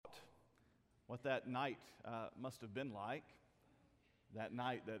what that night must have been like. That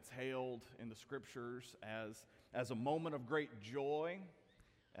night that's hailed in the scriptures as a moment of great joy,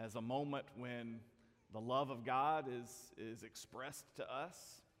 as a moment when the love of God is expressed to us,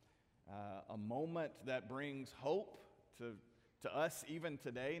 a moment that brings hope to us even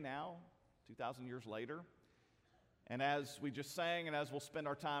today now, 2,000 years later. And as we just sang and as we'll spend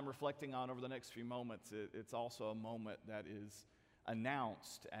our time reflecting on over the next few moments, it's also a moment that is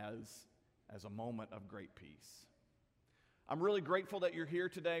announced as a moment of great peace. I'm really grateful that you're here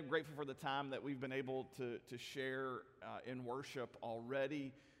today. I'm grateful for the time that we've been able to share in worship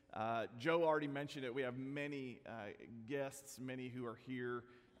already. Joe already mentioned it. We have many guests, many who are here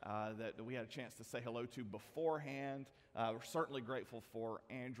that we had a chance to say hello to beforehand. We're certainly grateful for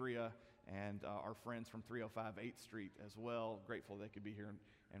Andrea and our friends from 305 8th Street as well. Grateful they could be here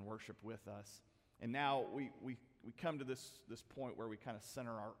and worship with us. And now we come to this point where we kind of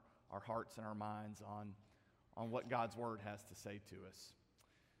center our hearts and our minds on what God's Word has to say to us.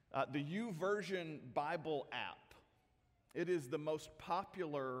 The YouVersion Bible app. It is the most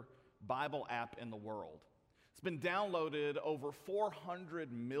popular Bible app in the world. It's been downloaded over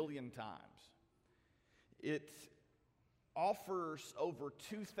 400 million times. It offers over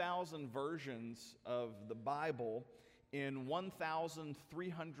 2,000 versions of the Bible in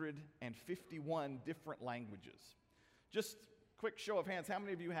 1,351 different languages. Just quick show of hands, how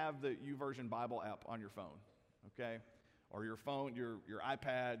many of you have the YouVersion Bible app on your phone? Okay? Or your phone, your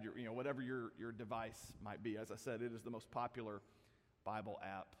iPad, whatever your device might be. As I said, it is the most popular Bible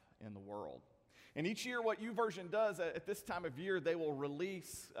app in the world. And each year, what YouVersion does at this time of year, they will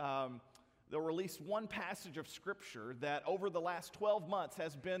release one passage of Scripture that over the last 12 months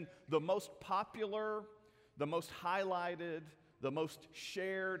has been the most popular, the most highlighted, the most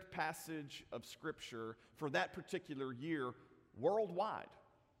shared passage of Scripture for that particular year worldwide.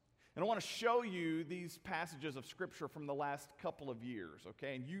 And I want to show you these passages of Scripture from the last couple of years,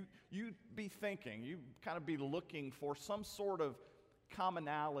 okay? And you be thinking, you kind of be looking for some sort of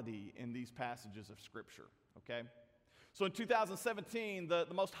commonality in these passages of Scripture, okay? So in 2017, the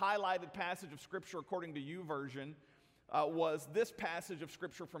most highlighted passage of Scripture according to YouVersion was this passage of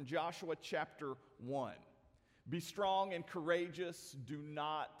Scripture from Joshua chapter 1. Be strong and courageous, do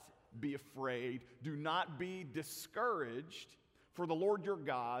not be afraid, do not be discouraged, for the Lord your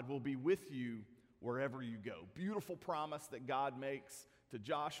God will be with you wherever you go. Beautiful promise that God makes to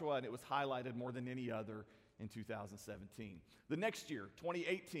Joshua, and it was highlighted more than any other in 2017. The next year,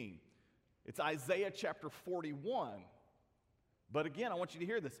 2018, it's Isaiah chapter 41. But again, I want you to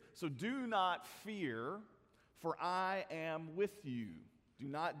hear this. So do not fear, for I am with you. Do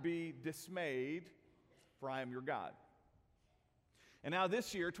not be dismayed, for I am your God. And now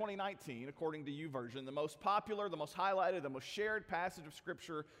this year, 2019, according to YouVersion, the most popular, the most highlighted, the most shared passage of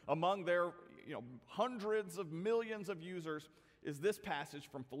Scripture among their hundreds of millions of users is this passage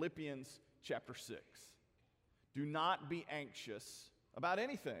from Philippians chapter 6. Do not be anxious about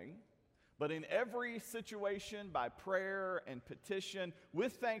anything, but in every situation, by prayer and petition,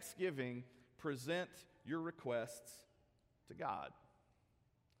 with thanksgiving, present your requests to God.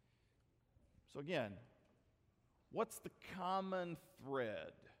 So again, what's the common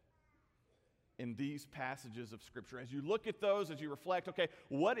thread in these passages of Scripture? As you look at those, as you reflect, okay,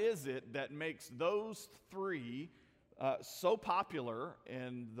 what is it that makes those three so popular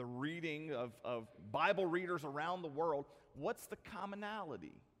in the reading of Bible readers around the world? What's the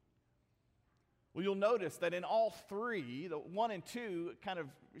commonality? Well, you'll notice that in all three, the 1 and 2 kind of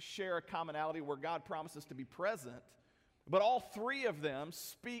share a commonality where God promises to be present, but all three of them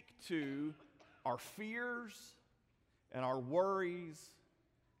speak to our fears and our worries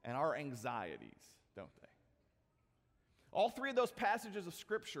and our anxieties, don't they? All three of those passages of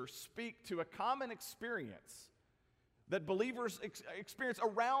Scripture speak to a common experience that believers experience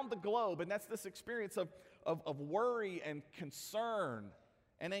around the globe, and that's this experience of worry and concern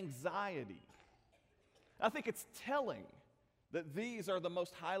and anxiety. I think it's telling that these are the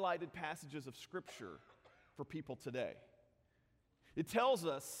most highlighted passages of Scripture for people today. It tells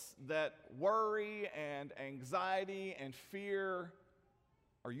us that worry and anxiety and fear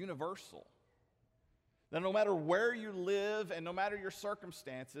are universal. That no matter where you live and no matter your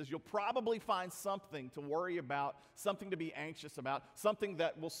circumstances, you'll probably find something to worry about, something to be anxious about, something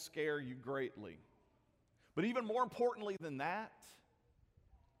that will scare you greatly. But even more importantly than that,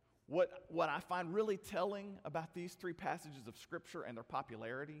 what I find really telling about these three passages of Scripture and their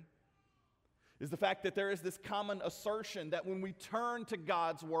popularity is the fact that there is this common assertion that when we turn to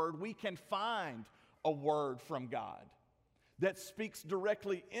God's Word, we can find a word from God that speaks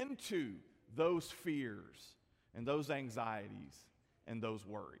directly into those fears and those anxieties and those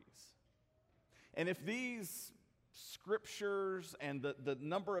worries. And if these scriptures and the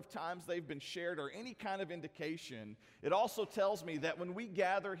number of times they've been shared are any kind of indication, it also tells me that when we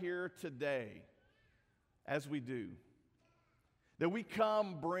gather here today, as we do, that we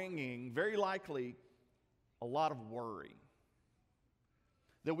come bringing, very likely, a lot of worry.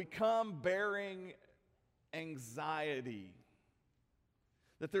 That we come bearing anxiety.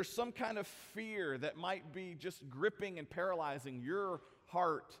 That there's some kind of fear that might be just gripping and paralyzing your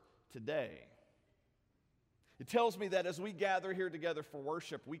heart today. It tells me that as we gather here together for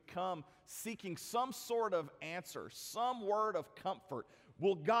worship, we come seeking some sort of answer, some word of comfort.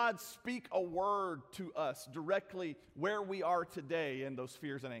 Will God speak a word to us directly where we are today in those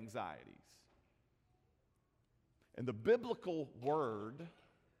fears and anxieties? And the biblical word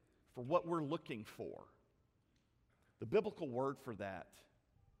for what we're looking for, the biblical word for that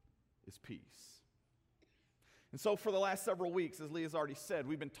is peace. And so for the last several weeks, as Leah's already said,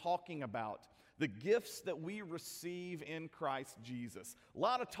 we've been talking about the gifts that we receive in Christ Jesus. A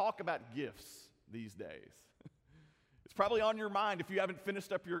lot of talk about gifts these days. It's probably on your mind if you haven't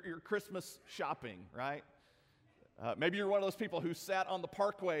finished up your Christmas shopping, right? Maybe you're one of those people who sat on the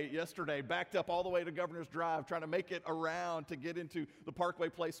Parkway yesterday, backed up all the way to Governor's Drive, trying to make it around to get into the Parkway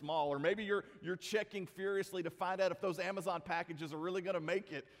Place Mall. Or maybe you're checking furiously to find out if those Amazon packages are really going to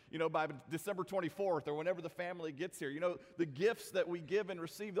make it, by December 24th or whenever the family gets here. The gifts that we give and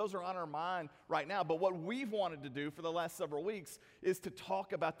receive, those are on our mind right now. But what we've wanted to do for the last several weeks is to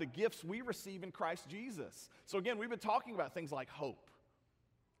talk about the gifts we receive in Christ Jesus. So again, we've been talking about things like hope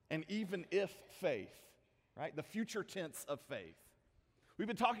and even if faith. Right? The future tense of faith. We've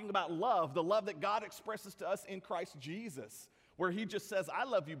been talking about love, the love that God expresses to us in Christ Jesus, where he just says, I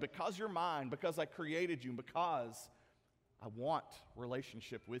love you because you're mine, because I created you, because I want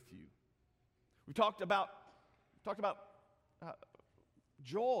relationship with you. We've talked about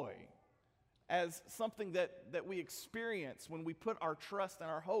joy as something that we experience when we put our trust and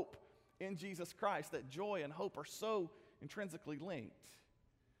our hope in Jesus Christ, that joy and hope are so intrinsically linked.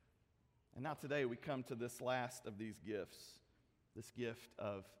 And now today we come to this last of these gifts, this gift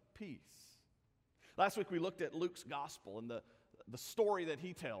of peace. Last week we looked at Luke's gospel and the story that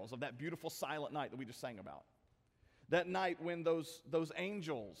he tells of that beautiful silent night that we just sang about. That night when those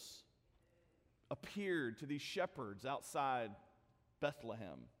angels appeared to these shepherds outside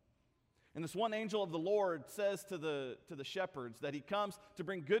Bethlehem. And this one angel of the Lord says to the shepherds that he comes to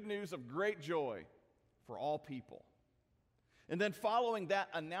bring good news of great joy for all people. And then following that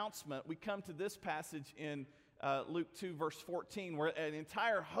announcement, we come to this passage in Luke 2, verse 14, where an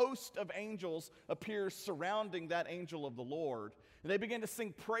entire host of angels appears surrounding that angel of the Lord. And they begin to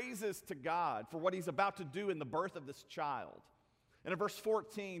sing praises to God for what he's about to do in the birth of this child. And in verse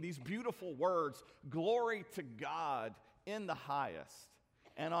 14, these beautiful words, glory to God in the highest,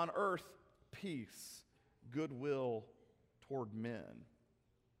 and on earth peace, goodwill toward men.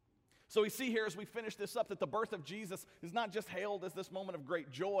 So we see here as we finish this up that the birth of Jesus is not just hailed as this moment of great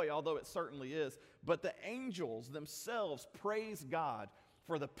joy, although it certainly is, but the angels themselves praise God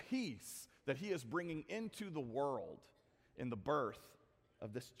for the peace that he is bringing into the world in the birth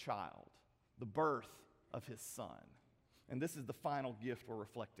of this child, the birth of his son. And this is the final gift we're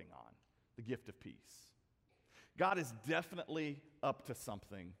reflecting on, the gift of peace. God is definitely up to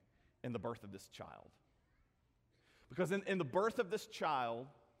something in the birth of this child. Because in the birth of this child,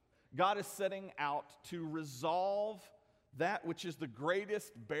 God is setting out to resolve that which is the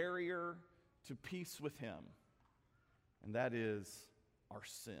greatest barrier to peace with him, and that is our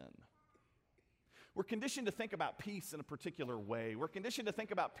sin. We're conditioned to think about peace in a particular way. We're conditioned to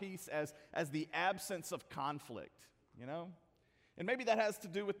think about peace as the absence of conflict, And maybe that has to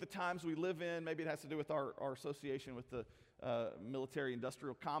do with the times we live in. Maybe it has to do with our association with the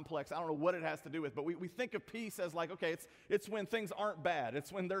military-industrial complex. I don't know what it has to do with, but we think of peace as like, okay, it's when things aren't bad.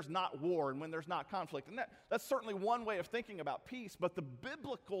 It's when there's not war and when there's not conflict. And that's certainly one way of thinking about peace, but the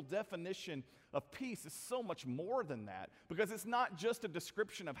biblical definition of peace is so much more than that, because it's not just a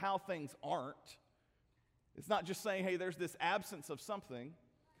description of how things aren't. It's not just saying, hey, there's this absence of something,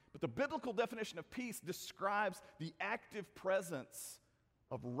 but the biblical definition of peace describes the active presence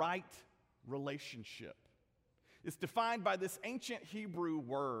of right relationship. It's defined by this ancient Hebrew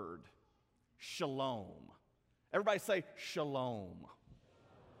word, shalom. Everybody say shalom.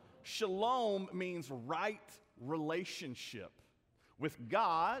 Shalom means right relationship with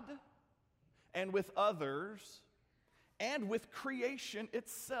God and with others and with creation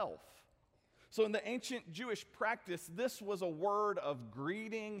itself. So in the ancient Jewish practice, this was a word of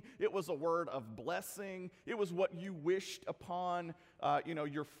greeting. It was a word of blessing. It was what you wished upon,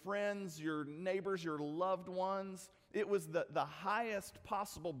 your friends, your neighbors, your loved ones. It was the highest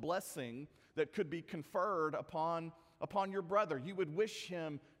possible blessing that could be conferred upon your brother. You would wish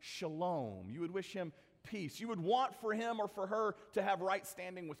him shalom. You would wish him peace. You would want for him or for her to have right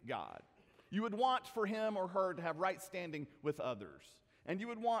standing with God. You would want for him or her to have right standing with others. And you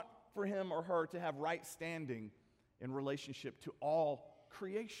would want for him or her to have right standing in relationship to all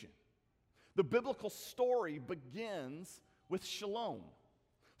creation. The biblical story begins with shalom.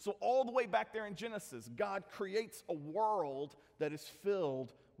 So all the way back there in Genesis, God creates a world that is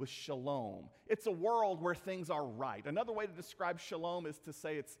filled with shalom. It's a world where things are right. Another way to describe shalom is to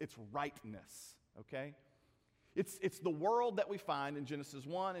say it's rightness, okay? It's the world that we find in Genesis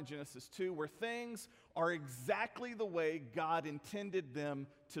 1 and Genesis 2 where things are exactly the way God intended them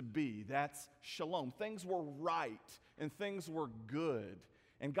to be. That's shalom. Things were right and things were good.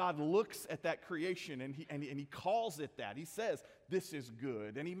 And God looks at that creation and he calls it that. He says, this is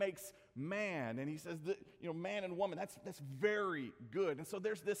good. And he makes man, and he says, man and woman, that's very good. And so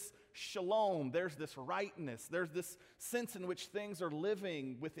there's this shalom, there's this rightness, there's this sense in which things are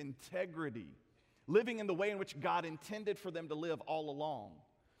living with integrity, living in the way in which God intended for them to live all along.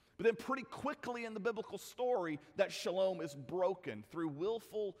 But then pretty quickly in the biblical story, that shalom is broken through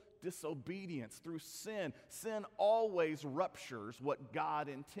willful disobedience, through sin. Sin always ruptures what God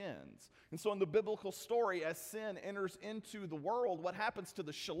intends. And so in the biblical story, as sin enters into the world, what happens to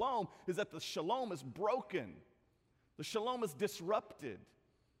the shalom is that the shalom is broken. The shalom is disrupted.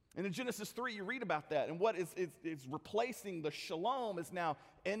 And in Genesis 3, you read about that. And what is replacing the shalom is now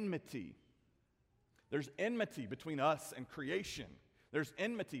enmity. There's enmity between us and creation. There's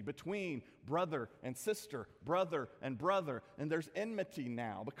enmity between brother and sister, brother and brother. And there's enmity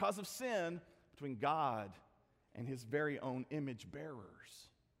now because of sin between God and his very own image bearers.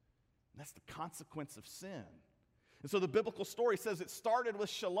 And that's the consequence of sin. And so the biblical story says it started with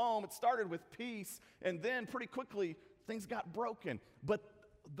shalom, it started with peace, and then pretty quickly things got broken. But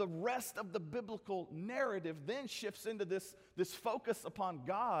the rest of the biblical narrative then shifts into this focus upon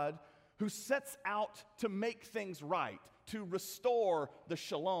God who sets out to make things right, to restore the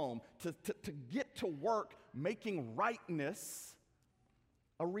shalom, to get to work making rightness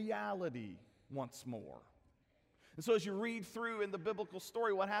a reality once more. And so as you read through in the biblical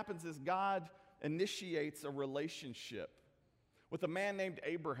story, what happens is God initiates a relationship with a man named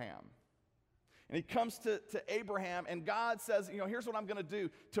Abraham. And he comes to Abraham, and God says, here's what I'm going to do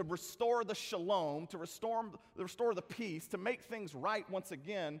to restore the shalom, to restore the peace, to make things right once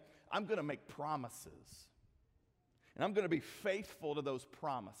again. I'm going to make promises. And I'm going to be faithful to those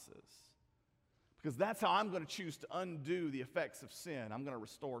promises. Because that's how I'm going to choose to undo the effects of sin. I'm going to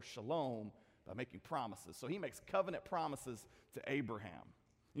restore shalom by making promises. So he makes covenant promises to Abraham.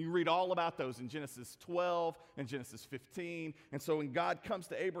 You read all about those in Genesis 12 and Genesis 15. And so when God comes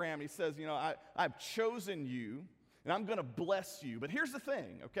to Abraham, he says, I've chosen you, and I'm going to bless you. But here's the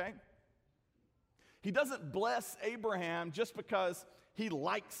thing, okay? He doesn't bless Abraham just because he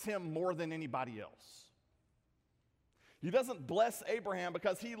likes him more than anybody else. He doesn't bless Abraham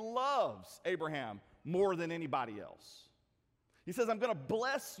because he loves Abraham more than anybody else. He says, I'm going to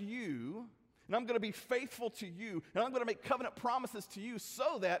bless you, and I'm going to be faithful to you, and I'm going to make covenant promises to you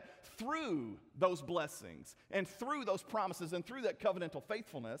so that through those blessings and through those promises and through that covenantal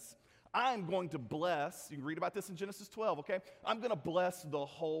faithfulness, I'm going to bless, you can read about this in Genesis 12, okay? I'm going to bless the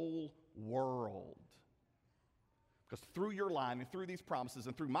whole world. Because through your line and through these promises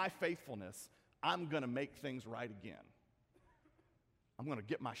and through my faithfulness, I'm going to make things right again. I'm going to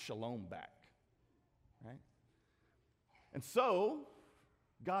get my shalom back, right? And so,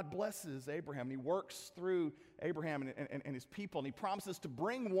 God blesses Abraham. He works through Abraham and his people, and he promises to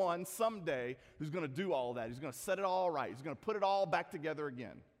bring one someday who's going to do all of that. He's going to set it all right. He's going to put it all back together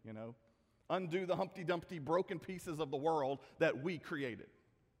again, undo the Humpty Dumpty broken pieces of the world that we created.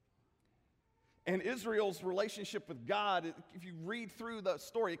 And Israel's relationship with God, if you read through the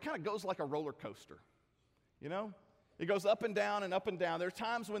story, it kind of goes like a roller coaster, It goes up and down and up and down. There are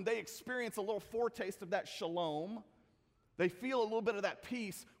times when they experience a little foretaste of that shalom. They feel a little bit of that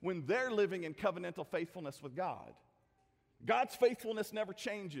peace when they're living in covenantal faithfulness with God. God's faithfulness never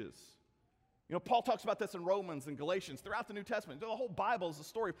changes. Paul talks about this in Romans and Galatians, throughout the New Testament. The whole Bible is a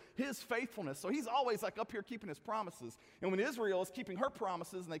story of his faithfulness. So he's always like up here keeping his promises. And when Israel is keeping her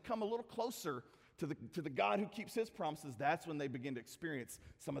promises and they come a little closer to the God who keeps his promises, that's when they begin to experience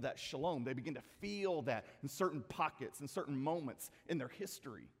some of that shalom. They begin to feel that in certain pockets, in certain moments in their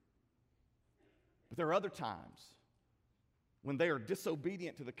history. But there are other times when they are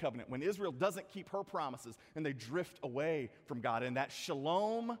disobedient to the covenant, when Israel doesn't keep her promises and they drift away from God. And that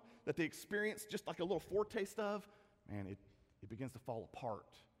shalom that they experience, just like a little foretaste of, man, it begins to fall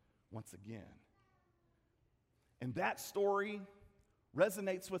apart once again. And that story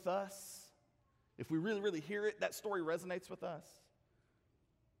resonates with us. If we really, really hear it, that story resonates with us.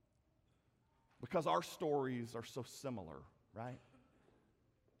 Because our stories are so similar, right?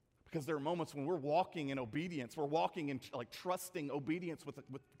 Because there are moments when we're walking in obedience, we're walking in trusting obedience with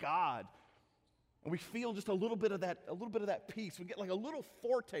God, and we feel just a little bit of that peace. We get like a little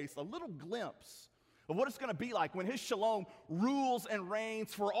foretaste, a little glimpse of what it's going to be like when His shalom rules and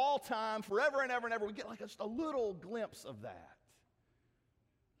reigns for all time, forever and ever and ever. We get like just a little glimpse of that.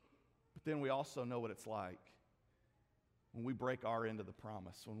 But then we also know what it's like when we break our end of the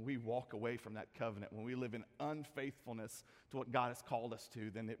promise, when we walk away from that covenant, when we live in unfaithfulness to what God has called us to,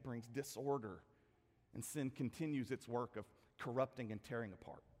 then it brings disorder, and sin continues its work of corrupting and tearing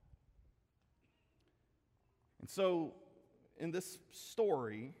apart. And so, in this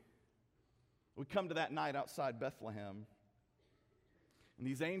story, we come to that night outside Bethlehem, and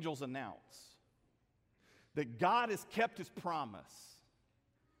these angels announce that God has kept His promise,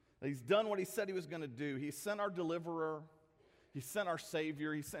 that He's done what He said He was going to do. He sent our deliverer. He sent our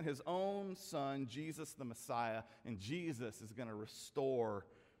Savior. He sent His own Son, Jesus the Messiah, and Jesus is going to restore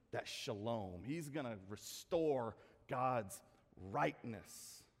that shalom. He's going to restore God's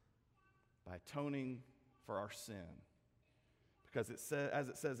rightness by atoning for our sin. Because as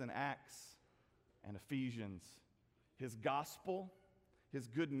it says in Acts and Ephesians, His gospel, His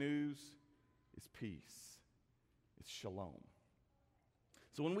good news is peace. It's shalom.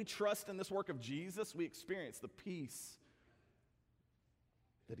 So when we trust in this work of Jesus, we experience the peace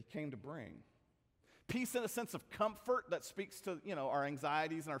that He came to bring. Peace in a sense of comfort that speaks to, our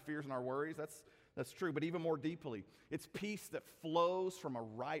anxieties and our fears and our worries. That's true, but even more deeply, it's peace that flows from a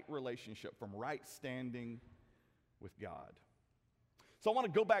right relationship, from right standing with God. So I want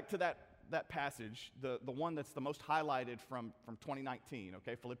to go back to that passage, the one that's the most highlighted from 2019,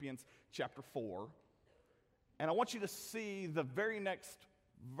 okay, Philippians chapter 4. And I want you to see the very next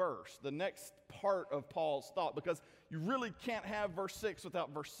verse, the next part of Paul's thought, because you really can't have verse 6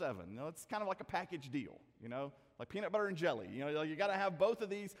 without verse 7. It's kind of like a package deal, like peanut butter and jelly. You got to have both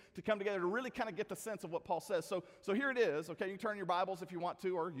of these to come together to really kind of get the sense of what Paul says. So here it is, okay? You can turn your Bibles if you want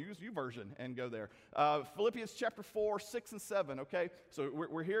to, or use YouVersion and go there. Philippians chapter 4, 6 and 7, okay? So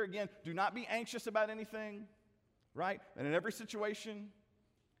we're here again. Do not be anxious about anything, right? And in every situation,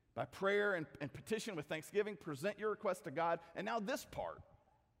 by prayer and petition with thanksgiving, present your request to God. And now this part.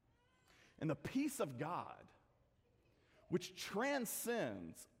 And the peace of God, which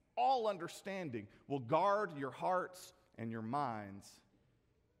transcends all understanding, will guard your hearts and your minds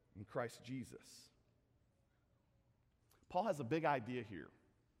in Christ Jesus. Paul has a big idea here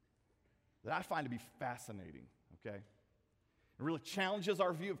that I find to be fascinating, okay? It really challenges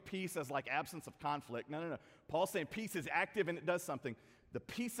our view of peace as like absence of conflict. No. Paul's saying peace is active and it does something. The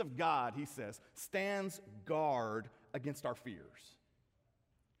peace of God, he says, stands guard against our fears.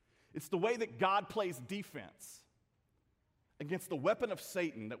 It's the way that God plays defense against the weapon of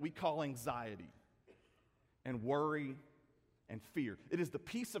Satan that we call anxiety and worry and fear. It is the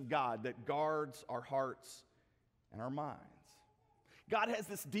peace of God that guards our hearts and our minds. God has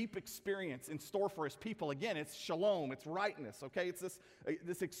this deep experience in store for His people. Again, it's shalom, it's rightness, okay? It's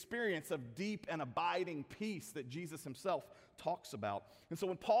this experience of deep and abiding peace that Jesus Himself talks about. And so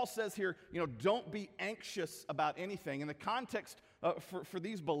when Paul says here, don't be anxious about anything, in the context for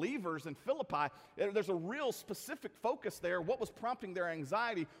these believers in Philippi, there's a real specific focus there. What was prompting their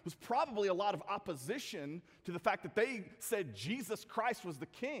anxiety was probably a lot of opposition to the fact that they said Jesus Christ was the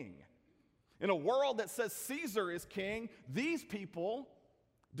king. In a world that says Caesar is king, these people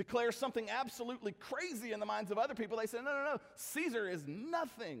declare something absolutely crazy in the minds of other people. They say, no, Caesar is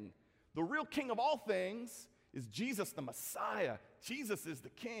nothing. The real king of all things is Jesus the Messiah. Jesus is the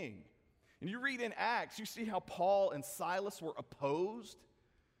king. And you read in Acts, you see how Paul and Silas were opposed.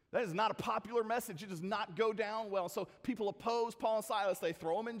 That is not a popular message. It does not go down well. So people oppose Paul and Silas. They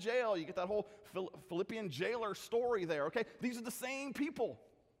throw them in jail. You get that whole Philippian jailer story there, okay? These are the same people.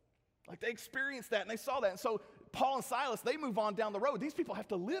 Like they experienced that and they saw that. And so Paul and Silas, they move on down the road. These people have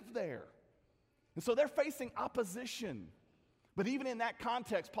to live there. And so they're facing opposition. But even in that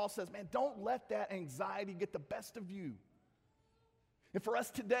context, Paul says, man, don't let that anxiety get the best of you. And for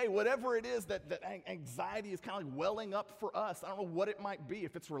us today, whatever it is that anxiety is kind of like welling up for us, I don't know what it might be,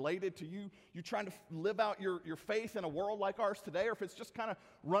 if it's related to you trying to live out your faith in a world like ours today, or if it's just kind of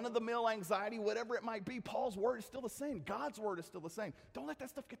run-of-the-mill anxiety, whatever it might be, Paul's word is still the same. God's word is still the same. Don't let that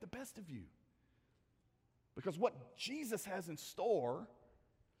stuff get the best of you. Because what Jesus has in store,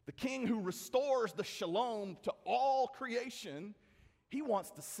 the king who restores the shalom to all creation, he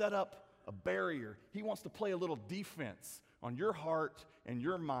wants to set up a barrier. He wants to play a little defense on your heart and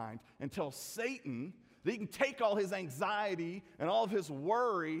your mind until Satan, that he can take all his anxiety and all of his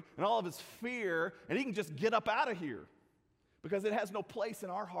worry and all of his fear, and he can just get up out of here because it has no place in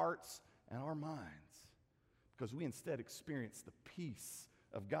our hearts and our minds, because we instead experience the peace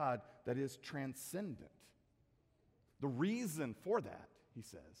of God that is transcendent. The reason for that, he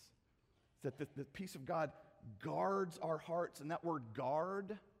says, is that the peace of God guards our hearts. And that word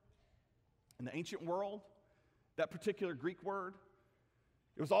guard, in the ancient world, that particular Greek word,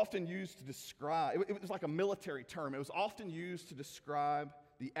 it was often used to describe, it was like a military term. It was often used to describe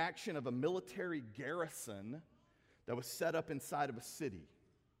the action of a military garrison that was set up inside of a city.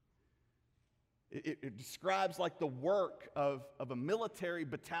 It describes like the work of a military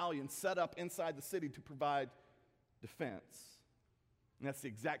battalion set up inside the city to provide defense. And that's the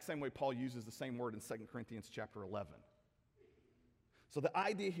exact same way Paul uses the same word in 2 Corinthians chapter 11. So the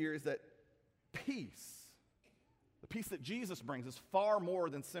idea here is that peace, the peace that Jesus brings, is far more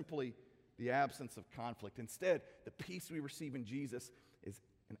than simply the absence of conflict. Instead, the peace we receive in Jesus is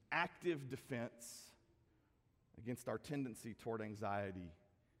an active defense against our tendency toward anxiety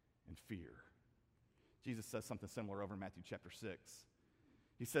and fear. Jesus says something similar over in Matthew chapter 6.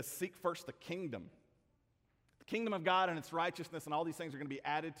 He says, seek first the kingdom of God and its righteousness, and all these things are going to be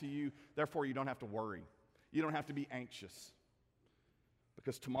added to you. Therefore, you don't have to worry. You don't have to be anxious,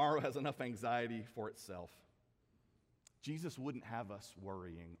 because tomorrow has enough anxiety for itself. Jesus wouldn't have us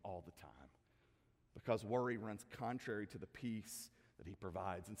worrying all the time, because worry runs contrary to the peace that he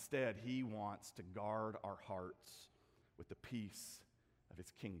provides. Instead, he wants to guard our hearts with the peace of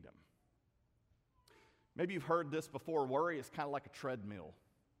his kingdom. Maybe you've heard this before. Worry is kind of like a treadmill,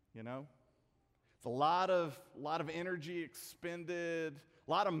 you know? It's a lot of energy expended,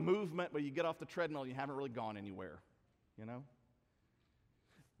 a lot of movement, but you get off the treadmill and you haven't really gone anywhere, you know?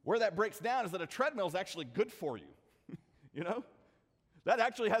 Where that breaks down is that a treadmill is actually good for you, you know? That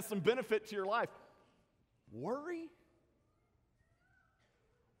actually has some benefit to your life. Worry?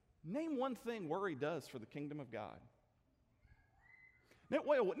 Name one thing worry does for the kingdom of God.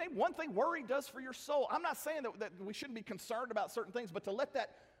 Name one thing worry does for your soul. I'm not saying that we shouldn't be concerned about certain things, but to let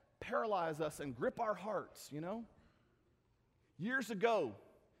that paralyze us and grip our hearts, you know? Years ago,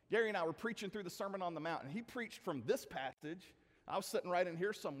 Gary and I were preaching through the Sermon on the Mount, and he preached from this passage. I was sitting right in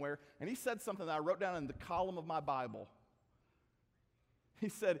here somewhere, and he said something that I wrote down in the column of my Bible. He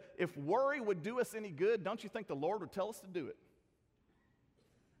said, if worry would do us any good, don't you think the Lord would tell us to do it?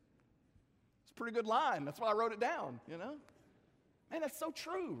 It's a pretty good line. That's why I wrote it down, you know? Man, that's so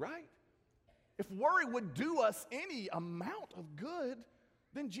true, right? If worry would do us any amount of good,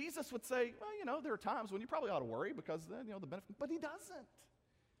 then Jesus would say, well, you know, there are times when you probably ought to worry because then, you know, the benefit, but he doesn't.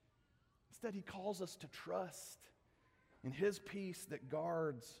 Instead, he calls us to trust in his peace that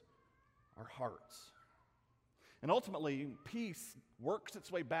guards our hearts. And ultimately, peace works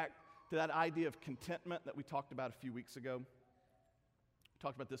its way back to that idea of contentment that we talked about a few weeks ago. We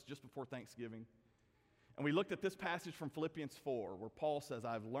talked about this just before Thanksgiving. And we looked at this passage from Philippians 4, where Paul says,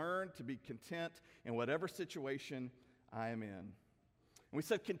 I've learned to be content in whatever situation I am in. And we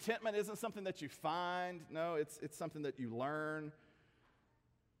said contentment isn't something that you find. No, it's something that you learn.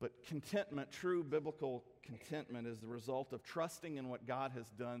 But contentment, true biblical contentment, is the result of trusting in what God has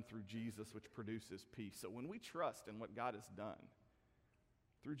done through Jesus, which produces peace. So when we trust in what God has done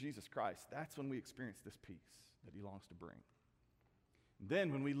through Jesus Christ, that's when we experience this peace that he longs to bring. And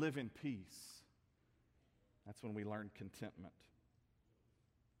then when we live in peace, that's when we learn contentment.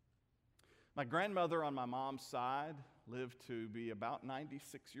 My grandmother on my mom's side lived to be about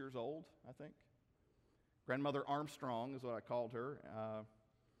 96 years old, I think. Grandmother Armstrong is what I called her.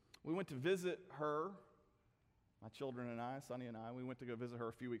 We went to visit her, my children and I, Sonny and I. We went to go visit her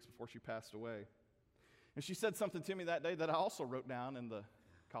a few weeks before she passed away. And she said something to me that day that I also wrote down in the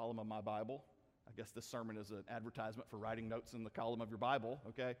column of my Bible. I guess this sermon is an advertisement for writing notes in the column of your Bible,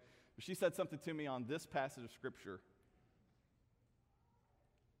 okay? But she said something to me on this passage of Scripture.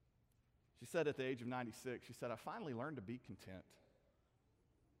 She said at the age of 96, she said, I finally learned to be content.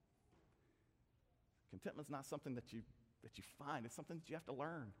 Contentment's not something that you find. It's something that you have to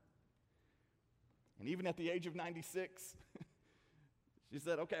learn. And even at the age of 96, she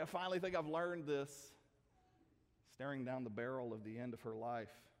said, okay, I finally think I've learned this, staring down the barrel of the end of her life.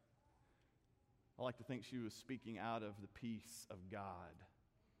 I like to think she was speaking out of the peace of God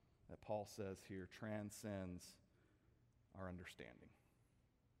that Paul says here transcends our understanding.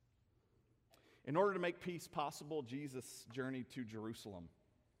 In order to make peace possible, Jesus journeyed to Jerusalem.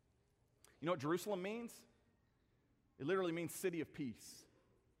 You know what Jerusalem means? It literally means city of peace.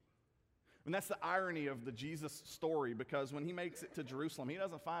 And that's the irony of the Jesus story, because when he makes it to Jerusalem, he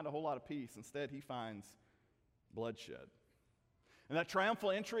doesn't find a whole lot of peace. Instead, he finds bloodshed. And that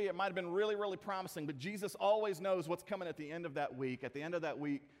triumphal entry, it might have been really, really promising, but Jesus always knows what's coming at the end of that week. At the end of that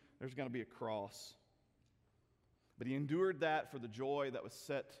week, there's going to be a cross. But he endured that for the joy that was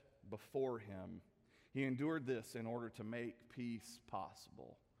set before him. He endured this in order to make peace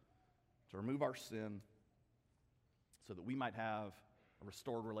possible, to remove our sin so that we might have a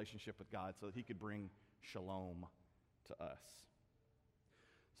restored relationship with God, so that he could bring shalom to us.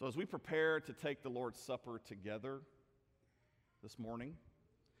 So as we prepare to take the Lord's Supper together this morning,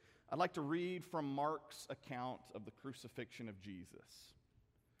 I'd like to read from Mark's account of the crucifixion of Jesus.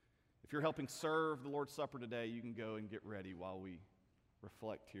 If you're helping serve the Lord's Supper today, you can go and get ready while we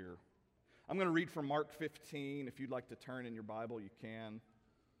reflect here. I'm going to read from Mark 15. If you'd like to turn in your Bible, you can.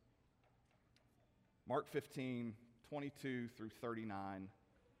 Mark 15, 22 through 39,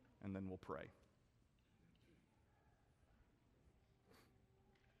 and then we'll pray.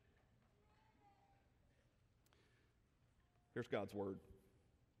 Here's God's word.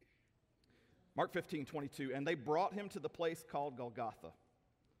 Mark 15, 22, and they brought him to the place called Golgotha,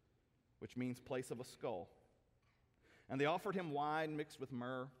 which means place of a skull. And they offered him wine mixed with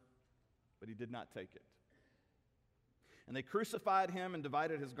myrrh, but he did not take it. And they crucified him and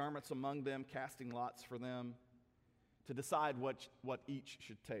divided his garments among them, casting lots for them to decide what each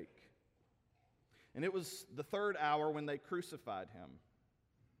should take. And it was the third hour when they crucified him.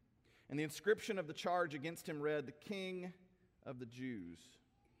 And the inscription of the charge against him read, "The King of the Jews."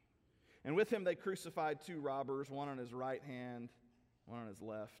 And with him they crucified two robbers, one on his right hand, one on his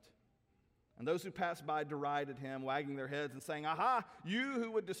left. And those who passed by derided him, wagging their heads and saying, "Aha, you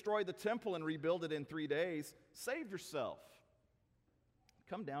who would destroy the temple and rebuild it in 3 days, save yourself.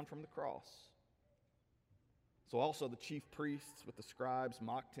 Come down from the cross." So also the chief priests with the scribes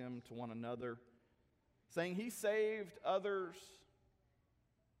mocked him to one another, saying, "He saved others,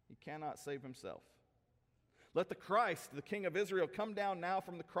 he cannot save himself. Let the Christ, the King of Israel, come down now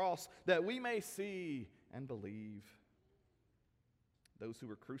from the cross, that we may see and believe." Those who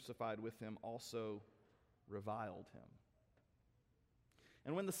were crucified with him also reviled him.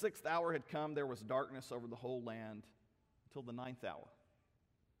 And when the 6th hour had come, there was darkness over the whole land until the 9th hour.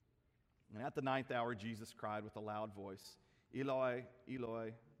 And at the 9th hour, Jesus cried with a loud voice, "Eloi,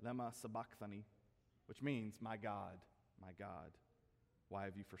 Eloi, lema sabachthani," which means, my God, why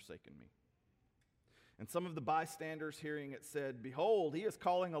have you forsaken me?" And some of the bystanders hearing it said, "Behold, he is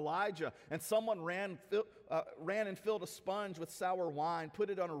calling Elijah." And someone ran and filled a sponge with sour wine,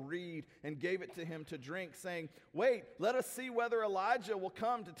 put it on a reed, and gave it to him to drink, saying, "Wait, let us see whether Elijah will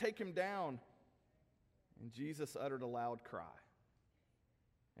come to take him down." And Jesus uttered a loud cry,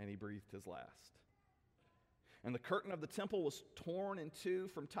 and he breathed his last. And the curtain of the temple was torn in two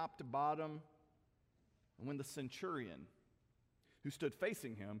from top to bottom. And when the centurion, who stood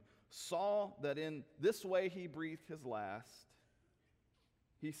facing him, saw that in this way he breathed his last,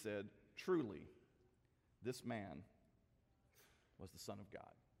 he said, "Truly, this man was the Son of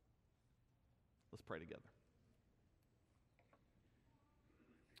God." Let's pray together.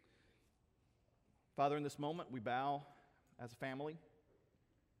 Father, in this moment, we bow as a family.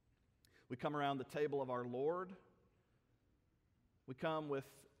 We come around the table of our Lord. We come with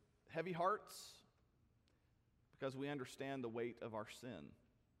heavy hearts because we understand the weight of our sin.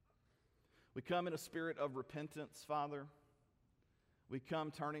 We come in a spirit of repentance, Father. We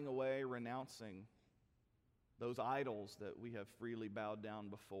come turning away, renouncing those idols that we have freely bowed down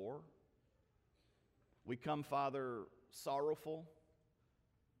before. We come, Father, sorrowful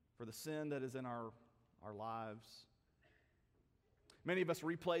for the sin that is in our lives. Many of us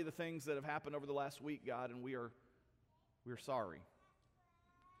replay the things that have happened over the last week, God, and we are sorry.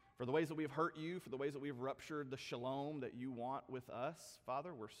 For the ways that we have hurt you, for the ways that we have ruptured the shalom that you want with us,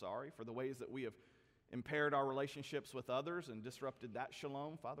 Father, we're sorry. For the ways that we have impaired our relationships with others and disrupted that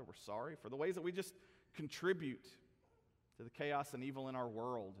shalom, Father, we're sorry. For the ways that we just contribute to the chaos and evil in our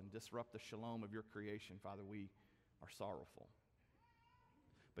world and disrupt the shalom of your creation, Father, we are sorrowful.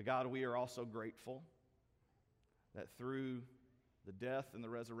 But God, we are also grateful that through the death and the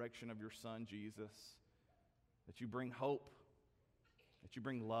resurrection of your Son, Jesus, that you bring hope, that you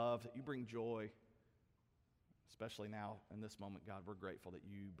bring love, that you bring joy. Especially now in this moment, God, we're grateful that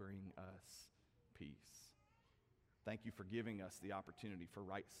you bring us peace. Thank you for giving us the opportunity for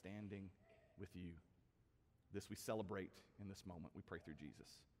right standing with you. This we celebrate in this moment. We pray through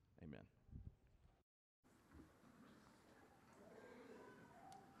Jesus. Amen.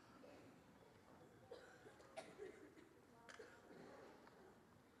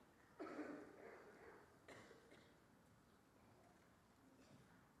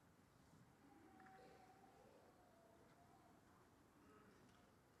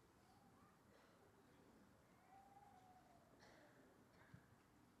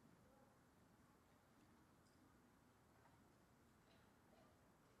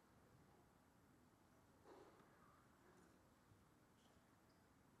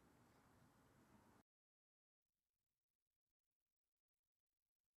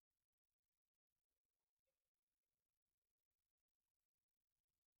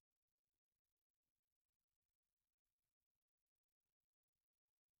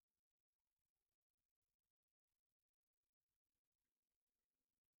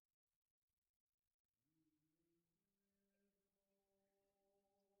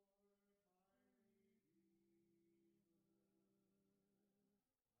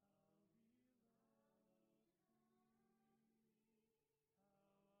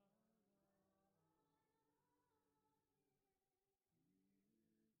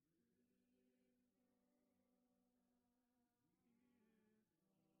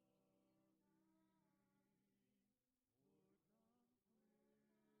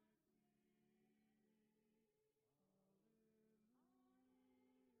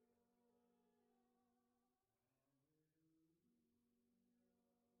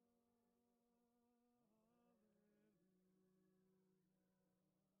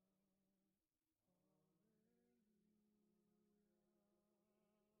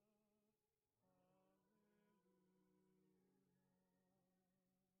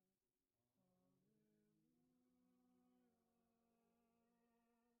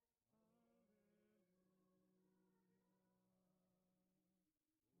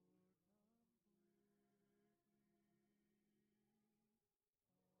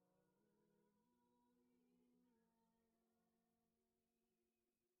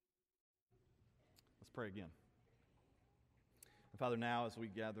 pray again. And Father, now as we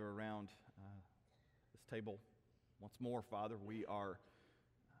gather around this table once more, Father,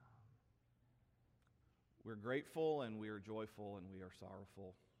 we're grateful and we are joyful and we are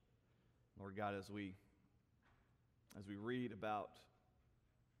sorrowful. Lord God, as we read about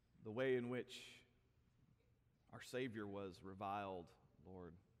the way in which our Savior was reviled,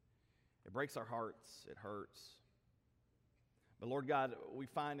 Lord, it breaks our hearts, it hurts. But Lord God, we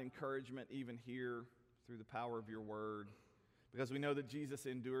find encouragement even here through the power of your word, because we know that Jesus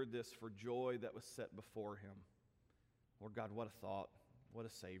endured this for joy that was set before him. Lord God, what a thought, what a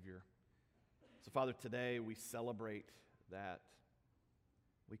Savior. So Father, today we celebrate that.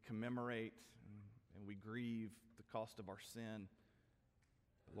 We commemorate and we grieve the cost of our sin.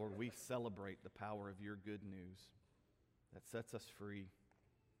 But Lord, we celebrate the power of your good news that sets us free,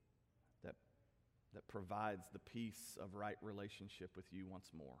 that provides the peace of right relationship with you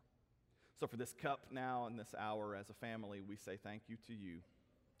once more. So for this cup now and this hour as a family, we say thank you to you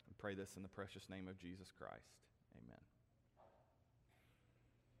and pray this in the precious name of Jesus Christ. Amen.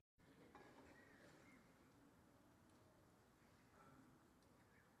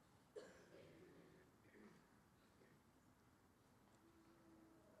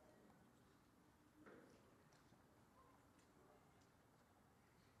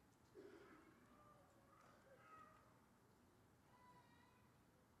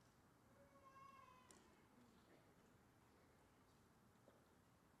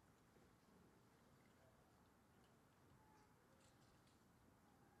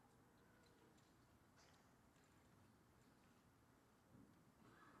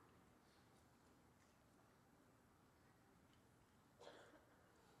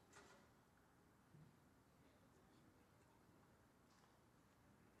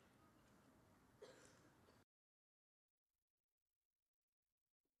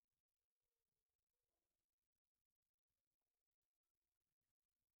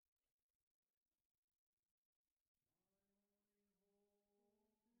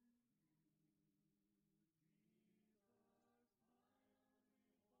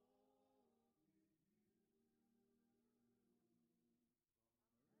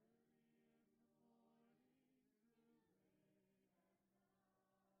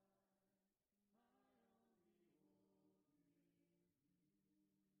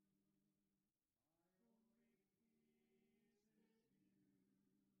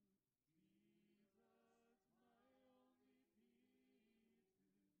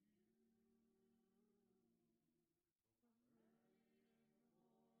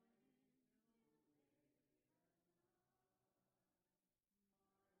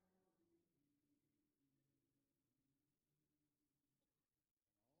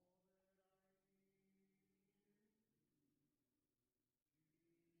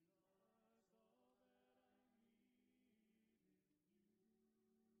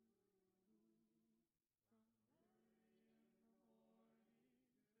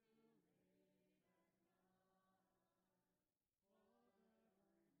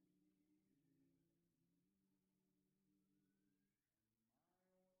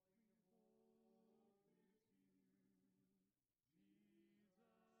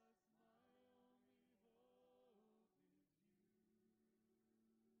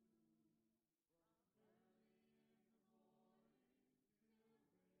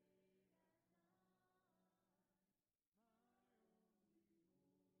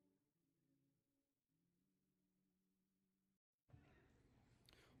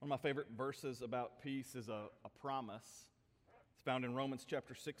 One of my favorite verses about peace is a promise. It's found in Romans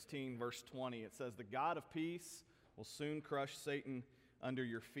chapter 16, verse 20. It says, "The God of peace will soon crush Satan under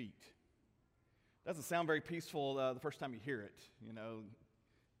your feet." Doesn't sound very peaceful the first time you hear it,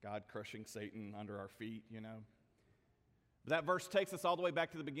 God crushing Satan under our feet, But that verse takes us all the way back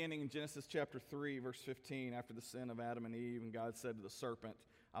to the beginning in Genesis chapter 3, verse 15, after the sin of Adam and Eve, and God said to the serpent,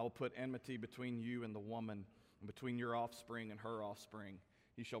 "I will put enmity between you and the woman, and between your offspring and her offspring.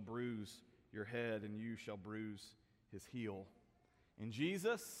 He shall bruise your head, and you shall bruise his heel." In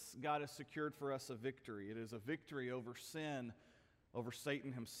Jesus, God has secured for us a victory. It is a victory over sin, over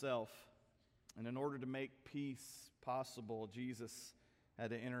Satan himself. And in order to make peace possible, Jesus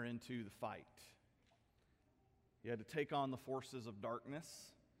had to enter into the fight. He had to take on the forces of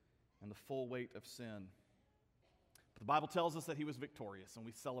darkness and the full weight of sin. But the Bible tells us that he was victorious, and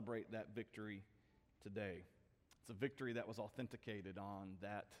we celebrate that victory today. It's a victory that was authenticated on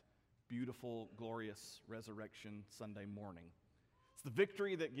that beautiful, glorious Resurrection Sunday morning. It's the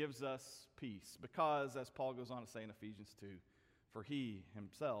victory that gives us peace because, as Paul goes on to say in Ephesians 2, for he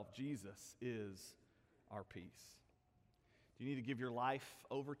himself, Jesus, is our peace. Do Do you need to give your life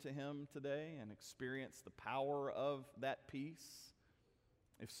over to Him today and experience the power of that peace?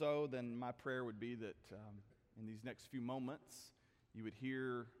 If so, then my prayer would be that in these next few moments, you would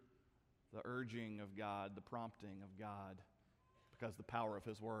hear the urging of God, the prompting of God, because the power of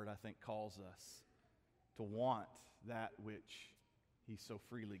His Word, I think, calls us to want that which He so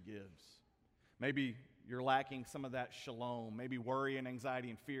freely gives. Maybe you're lacking some of that shalom. Maybe worry and anxiety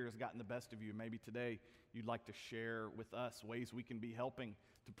and fear has gotten the best of you. Maybe today you'd like to share with us ways we can be helping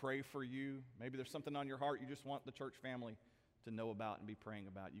to pray for you. Maybe there's something on your heart you just want the church family to know about and be praying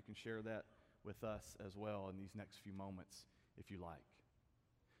about. You can share that with us as well in these next few moments if you like.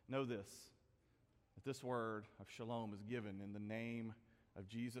 Know this, that this word of shalom is given in the name of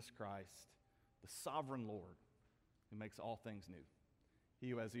Jesus Christ, the sovereign Lord who makes all things new. He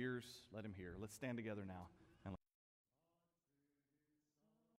who has ears, let him hear. Let's stand together now.